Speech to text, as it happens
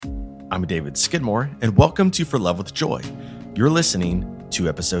I'm David Skidmore, and welcome to For Love with Joy. You're listening to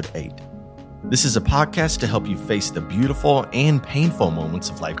episode 8. This is a podcast to help you face the beautiful and painful moments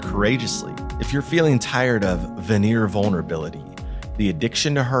of life courageously. If you're feeling tired of veneer vulnerability, the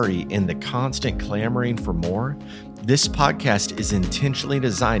addiction to hurry, and the constant clamoring for more, this podcast is intentionally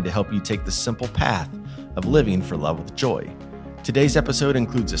designed to help you take the simple path of living for love with joy. Today's episode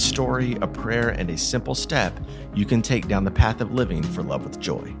includes a story, a prayer, and a simple step you can take down the path of living for love with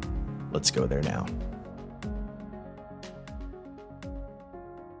joy. Let's go there now.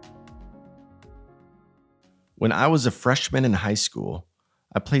 When I was a freshman in high school,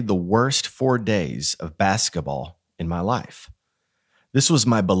 I played the worst 4 days of basketball in my life. This was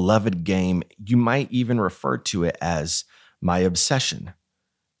my beloved game. You might even refer to it as my obsession.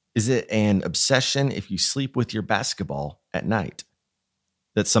 Is it an obsession if you sleep with your basketball at night?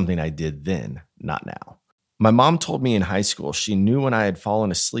 That's something I did then, not now. My mom told me in high school she knew when I had fallen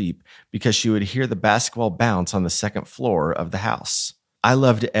asleep because she would hear the basketball bounce on the second floor of the house. I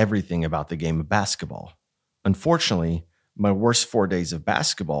loved everything about the game of basketball. Unfortunately, my worst 4 days of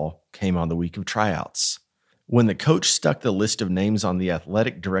basketball came on the week of tryouts. When the coach stuck the list of names on the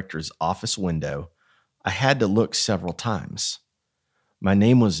athletic director's office window, I had to look several times. My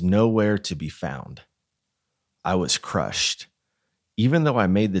name was nowhere to be found. I was crushed. Even though I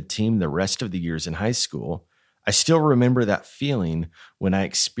made the team the rest of the years in high school, I still remember that feeling when I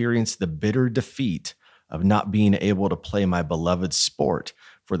experienced the bitter defeat of not being able to play my beloved sport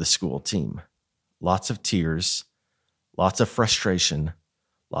for the school team. Lots of tears, lots of frustration,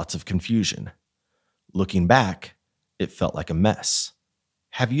 lots of confusion. Looking back, it felt like a mess.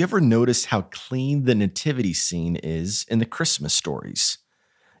 Have you ever noticed how clean the nativity scene is in the Christmas stories?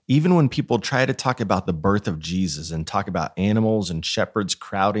 Even when people try to talk about the birth of Jesus and talk about animals and shepherds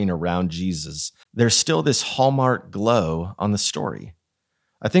crowding around Jesus, there's still this hallmark glow on the story.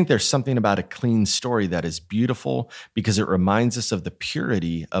 I think there's something about a clean story that is beautiful because it reminds us of the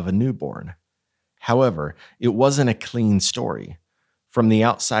purity of a newborn. However, it wasn't a clean story. From the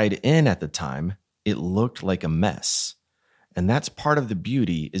outside in at the time, it looked like a mess. And that's part of the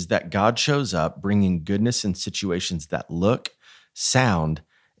beauty, is that God shows up bringing goodness in situations that look, sound,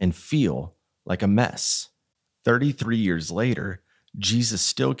 and feel like a mess. 33 years later, Jesus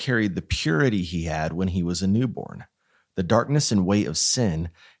still carried the purity he had when he was a newborn. The darkness and weight of sin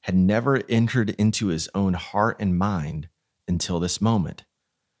had never entered into his own heart and mind until this moment.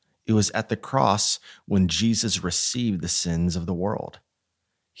 It was at the cross when Jesus received the sins of the world.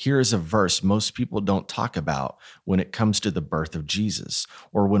 Here is a verse most people don't talk about when it comes to the birth of Jesus,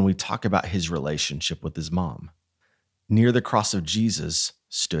 or when we talk about his relationship with his mom. Near the cross of Jesus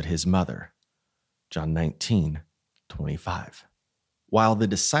stood his mother. John 19:25. While the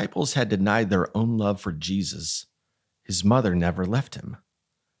disciples had denied their own love for Jesus, his mother never left him.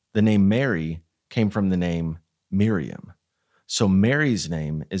 The name Mary came from the name Miriam. So Mary's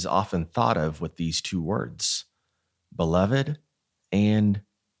name is often thought of with these two words, beloved and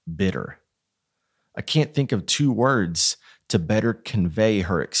bitter. I can't think of two words to better convey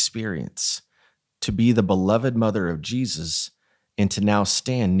her experience. To be the beloved mother of Jesus and to now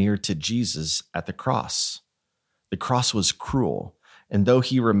stand near to Jesus at the cross. The cross was cruel, and though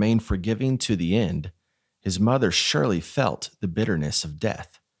he remained forgiving to the end, his mother surely felt the bitterness of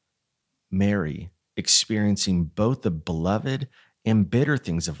death. Mary, experiencing both the beloved and bitter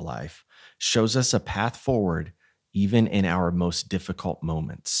things of life, shows us a path forward even in our most difficult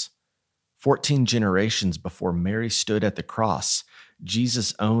moments. 14 generations before Mary stood at the cross,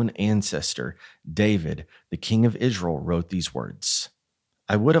 Jesus' own ancestor, David, the king of Israel, wrote these words,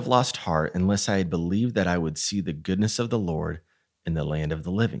 "I would have lost heart unless I had believed that I would see the goodness of the Lord in the land of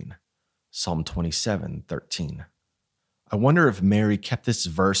the living." Psalm 27:13. I wonder if Mary kept this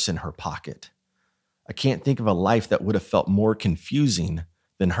verse in her pocket. I can't think of a life that would have felt more confusing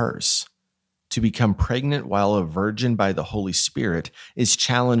than hers. To become pregnant while a virgin by the Holy Spirit is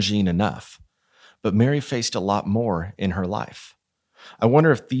challenging enough, but Mary faced a lot more in her life. I wonder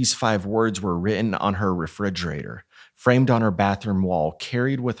if these 5 words were written on her refrigerator, framed on her bathroom wall,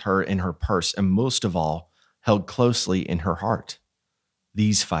 carried with her in her purse, and most of all, held closely in her heart.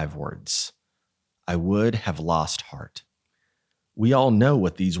 These 5 words, I would have lost heart. We all know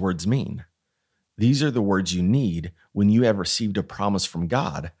what these words mean. These are the words you need when you have received a promise from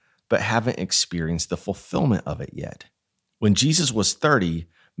God, but haven't experienced the fulfillment of it yet. When Jesus was 30,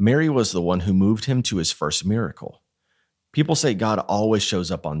 Mary was the one who moved him to his first miracle. People say God always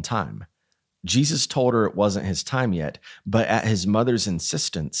shows up on time. Jesus told her it wasn't his time yet, but at his mother's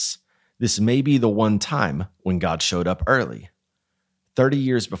insistence, this may be the one time when God showed up early. 30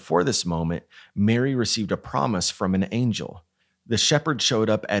 years before this moment, Mary received a promise from an angel. The shepherds showed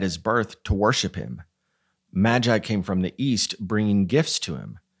up at his birth to worship him. Magi came from the east bringing gifts to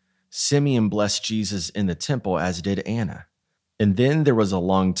him. Simeon blessed Jesus in the temple, as did Anna. And then there was a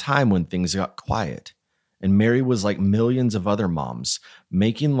long time when things got quiet, and Mary was like millions of other moms,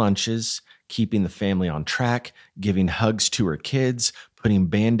 making lunches, keeping the family on track, giving hugs to her kids, putting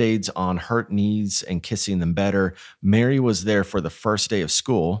Band-Aids on hurt knees and kissing them better. Mary was there for the first day of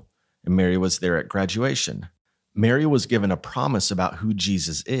school, and Mary was there at graduation. Mary was given a promise about who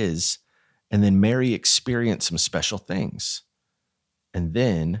Jesus is, and then Mary experienced some special things. And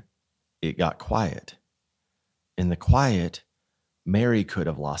then it got quiet. In the quiet, Mary could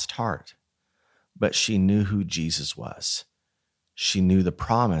have lost heart, but she knew who Jesus was. She knew the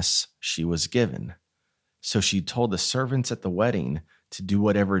promise she was given. So she told the servants at the wedding to do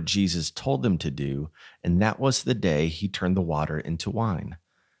whatever Jesus told them to do, and that was the day he turned the water into wine.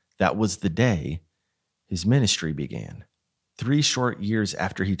 That was the day his ministry began. 3 short years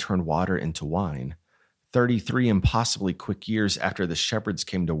after he turned water into wine, 33 impossibly quick years after the shepherds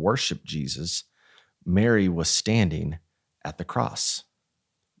came to worship Jesus, Mary was standing at the cross.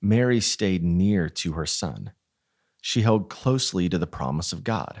 Mary stayed near to her son. She held closely to the promise of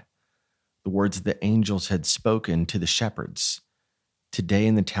God, the words the angels had spoken to the shepherds. Today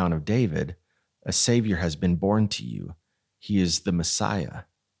in the town of David, a Savior has been born to you. He is the Messiah,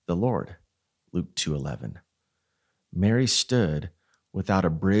 the Lord. Luke 2:11. Mary stood without a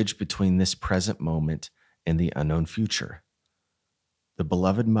bridge between this present moment and the unknown future, the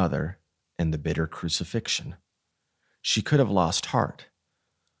beloved mother and the bitter crucifixion. She could have lost heart.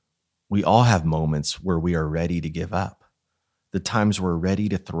 We all have moments where we are ready to give up, the times we're ready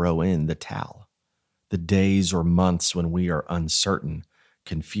to throw in the towel, the days or months when we are uncertain,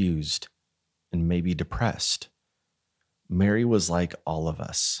 confused, and maybe depressed. Mary was like all of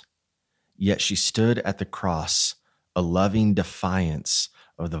us, yet she stood at the cross, a loving defiance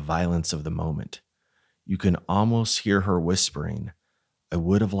of the violence of the moment. You can almost hear her whispering, "I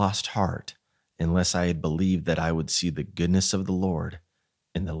would have lost heart unless I had believed that I would see the goodness of the Lord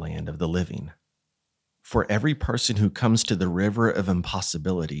in the land of the living." For every person who comes to the river of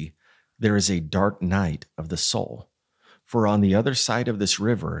impossibility, there is a dark night of the soul. For on the other side of this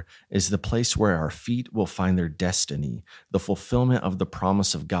river is the place where our feet will find their destiny, the fulfillment of the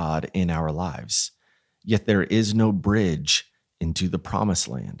promise of God in our lives. Yet there is no bridge into the promised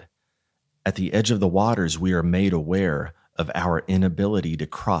land. At the edge of the waters, we are made aware of our inability to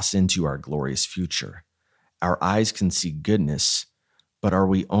cross into our glorious future. Our eyes can see goodness, but are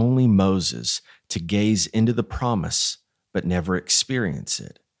we only Moses to gaze into the promise but never experience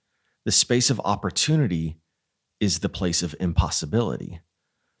it? The space of opportunity is the place of impossibility.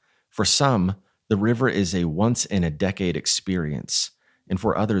 For some, the river is a once-in-a-decade experience, and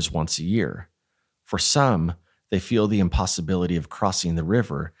for others, once a year. For some, they feel the impossibility of crossing the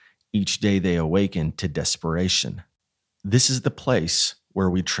river each day they awaken to desperation. This is the place where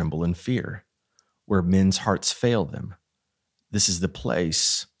we tremble in fear, where men's hearts fail them. This is the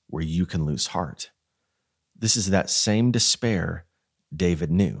place where you can lose heart. This is that same despair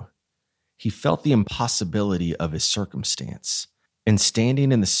David knew. He felt the impossibility of his circumstance, and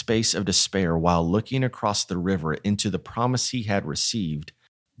standing in the space of despair while looking across the river into the promise he had received,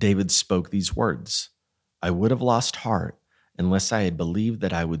 David spoke these words, "I would have lost heart unless I had believed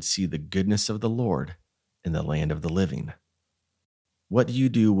that I would see the goodness of the Lord in the land of the living." What do you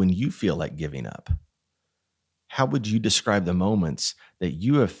do when you feel like giving up? How would you describe the moments that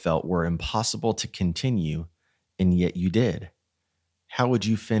you have felt were impossible to continue, and yet you did? How would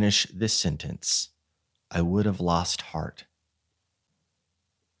you finish this sentence? I would have lost heart.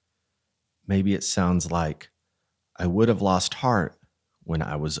 Maybe it sounds like, I would have lost heart when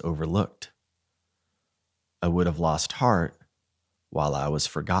I was overlooked. I would have lost heart while I was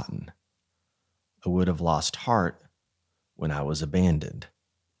forgotten. I would have lost heart when I was abandoned.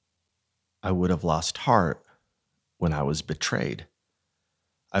 I would have lost heart when I was betrayed.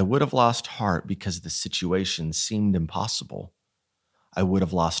 I would have lost heart because the situation seemed impossible. I would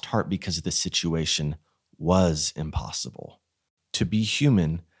have lost heart because the situation was impossible. To be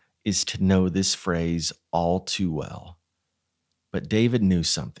human is to know this phrase all too well. But David knew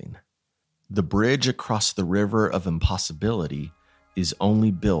something. The bridge across the river of impossibility is only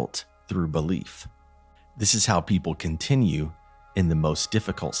built through belief. This is how people continue in the most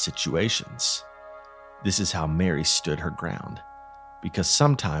difficult situations. This is how Mary stood her ground, because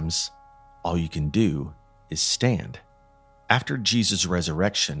sometimes all you can do is stand. After Jesus'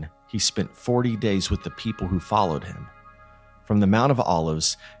 resurrection, he spent 40 days with the people who followed him. From the Mount of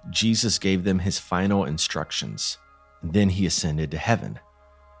Olives, Jesus gave them his final instructions, and then he ascended to heaven.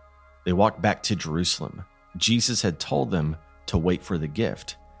 They walked back to Jerusalem. Jesus had told them to wait for the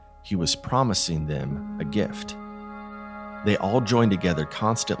gift. He was promising them a gift. They all joined together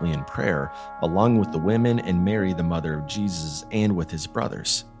constantly in prayer, along with the women and Mary, the mother of Jesus, and with his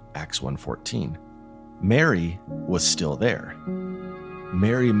brothers. Acts 1:14. Mary was still there.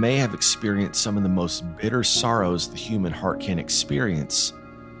 Mary may have experienced some of the most bitter sorrows the human heart can experience,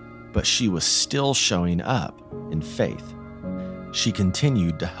 but she was still showing up in faith. She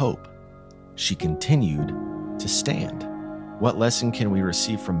continued to hope. She continued to stand. What lesson can we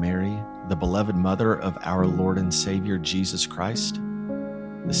receive from Mary, the beloved mother of our Lord and Savior Jesus Christ?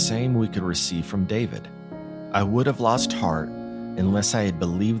 The same we could receive from David. I would have lost heart unless I had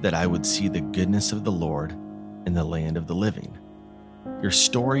believed that I would see the goodness of the Lord in the land of the living. Your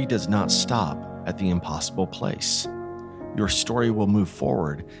story does not stop at the impossible place. Your story will move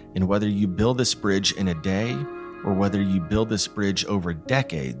forward, and whether you build this bridge in a day or whether you build this bridge over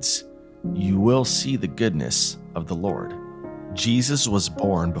decades, you will see the goodness of the Lord. Jesus was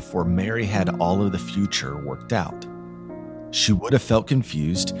born before Mary had all of the future worked out. She would have felt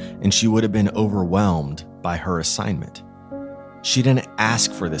confused, and she would have been overwhelmed by her assignment. She didn't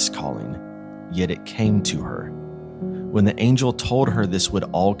ask for this calling, yet it came to her. When the angel told her this would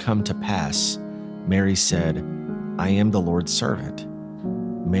all come to pass, Mary said, "I am the Lord's servant."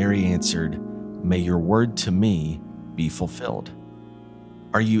 Mary answered, "May your word to me be fulfilled."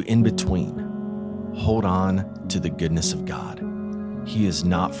 Are you in between? Hold on to the goodness of God. He has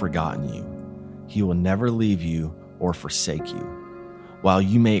not forgotten you. He will never leave you or forsake you. While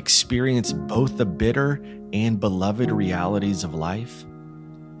you may experience both the bitter and beloved realities of life,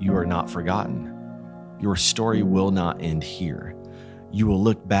 you are not forgotten. Your story will not end here. You will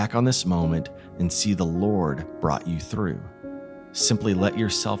look back on this moment and see the Lord brought you through. Simply let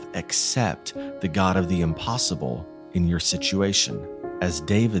yourself accept the God of the impossible in your situation. As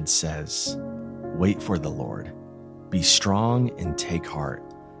David says, wait for the Lord. Be strong and take heart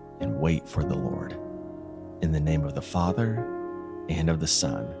and wait for the Lord. In the name of the Father, and of the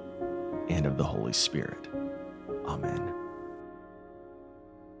Son, and of the Holy Spirit. Amen.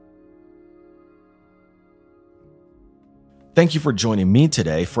 Thank you for joining me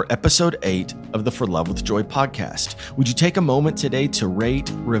today for episode 8 of the For Love with Joy podcast. Would you take a moment today to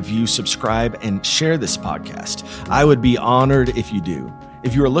rate, review, subscribe, and share this podcast? I would be honored if you do.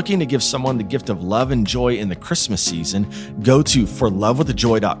 If you are looking to give someone the gift of love and joy in the Christmas season, go to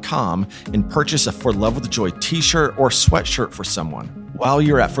forlovewithjoy.com and purchase a For Love with Joy t-shirt or sweatshirt for someone. While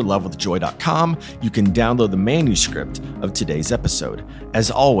you're at forlovewithjoy.com, you can download the manuscript of today's episode.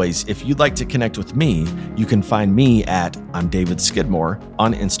 As always, if you'd like to connect with me, you can find me at I'm David Skidmore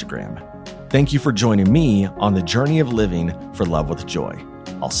on Instagram. Thank you for joining me on the journey of living for love with joy.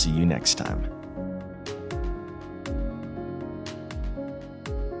 I'll see you next time.